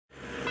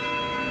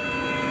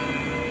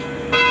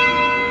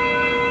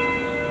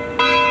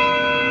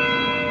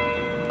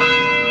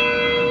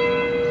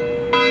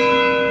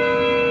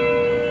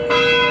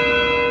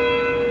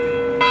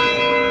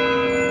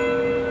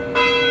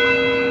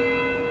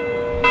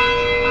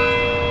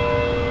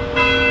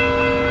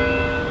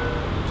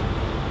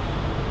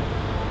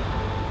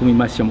Come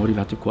mai siamo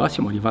arrivati qua?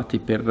 Siamo arrivati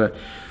per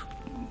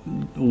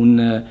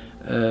un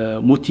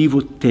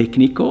motivo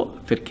tecnico,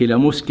 perché la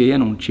moschea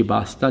non ci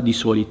basta. Di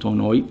solito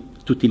noi,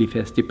 tutte le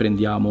feste,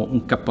 prendiamo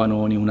un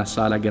capannone, una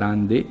sala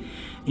grande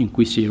in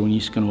cui si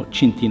riuniscono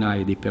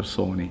centinaia di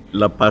persone.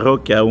 La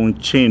parrocchia ha un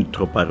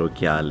centro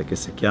parrocchiale che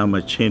si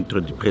chiama Centro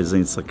di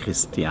Presenza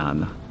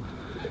Cristiana.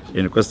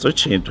 In questo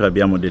centro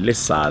abbiamo delle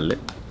sale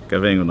che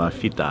vengono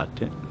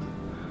affittate.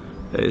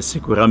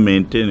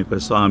 Sicuramente in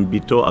questo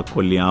ambito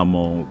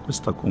accogliamo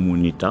questa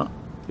comunità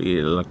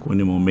in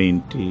alcuni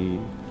momenti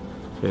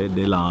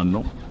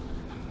dell'anno,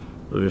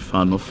 dove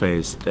fanno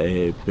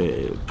feste,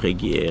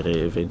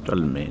 preghiere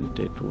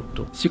eventualmente,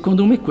 tutto.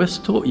 Secondo me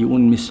questo è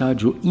un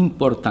messaggio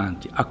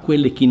importante a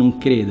quelli che non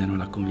credono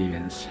alla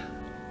convivenza.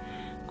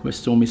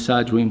 Questo è un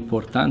messaggio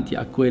importante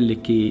a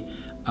quelli che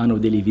hanno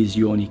delle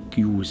visioni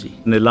chiuse.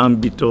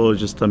 Nell'ambito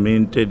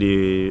giustamente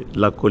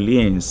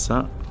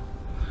dell'accoglienza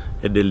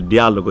e del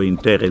dialogo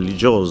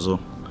interreligioso,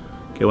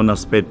 che è un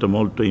aspetto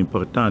molto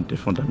importante e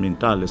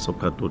fondamentale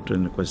soprattutto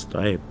in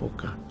questa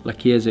epoca. La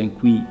chiesa in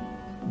cui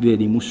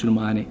vede i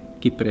musulmani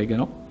che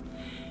pregano,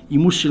 i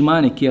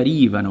musulmani che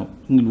arrivano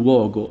in un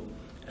luogo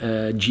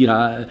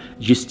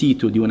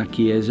gestito di una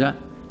chiesa,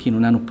 che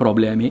non hanno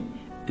problemi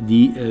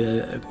di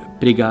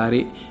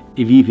pregare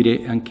e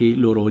vivere anche i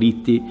loro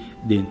riti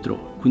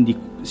dentro. Quindi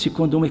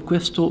secondo me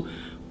questo è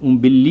un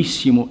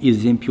bellissimo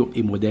esempio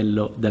e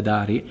modello da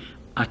dare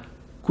a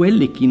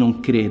quelli che non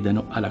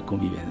credono alla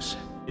convivenza.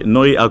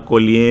 Noi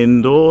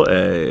accogliendo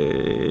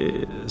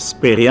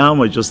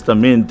speriamo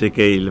giustamente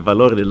che il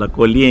valore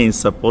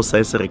dell'accoglienza possa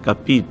essere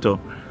capito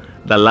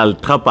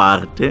dall'altra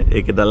parte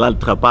e che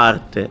dall'altra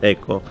parte,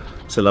 ecco,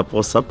 se la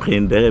possa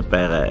prendere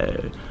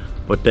per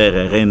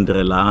poter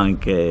renderla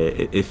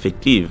anche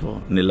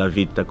effettivo nella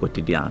vita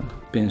quotidiana.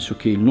 Penso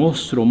che il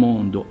nostro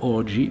mondo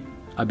oggi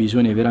ha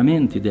bisogno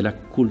veramente della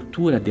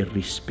cultura del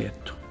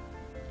rispetto,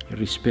 il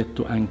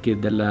rispetto anche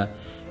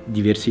della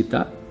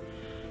diversità.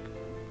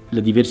 La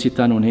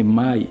diversità non è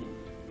mai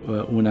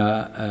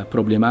una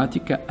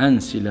problematica,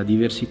 anzi la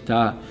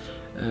diversità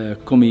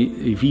come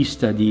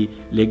vista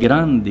delle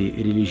grandi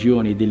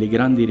religioni, delle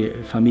grandi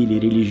famiglie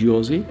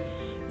religiose,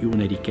 è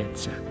una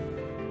ricchezza.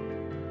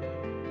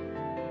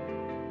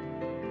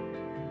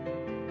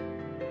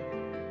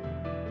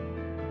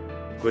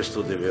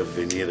 Questo deve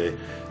avvenire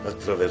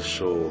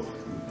attraverso,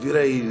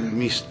 direi, il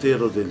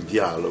mistero del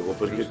dialogo,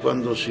 perché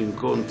quando si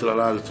incontra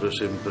l'altro è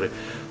sempre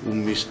un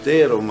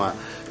mistero, ma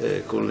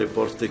con le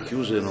porte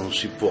chiuse non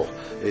si può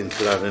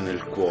entrare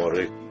nel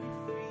cuore.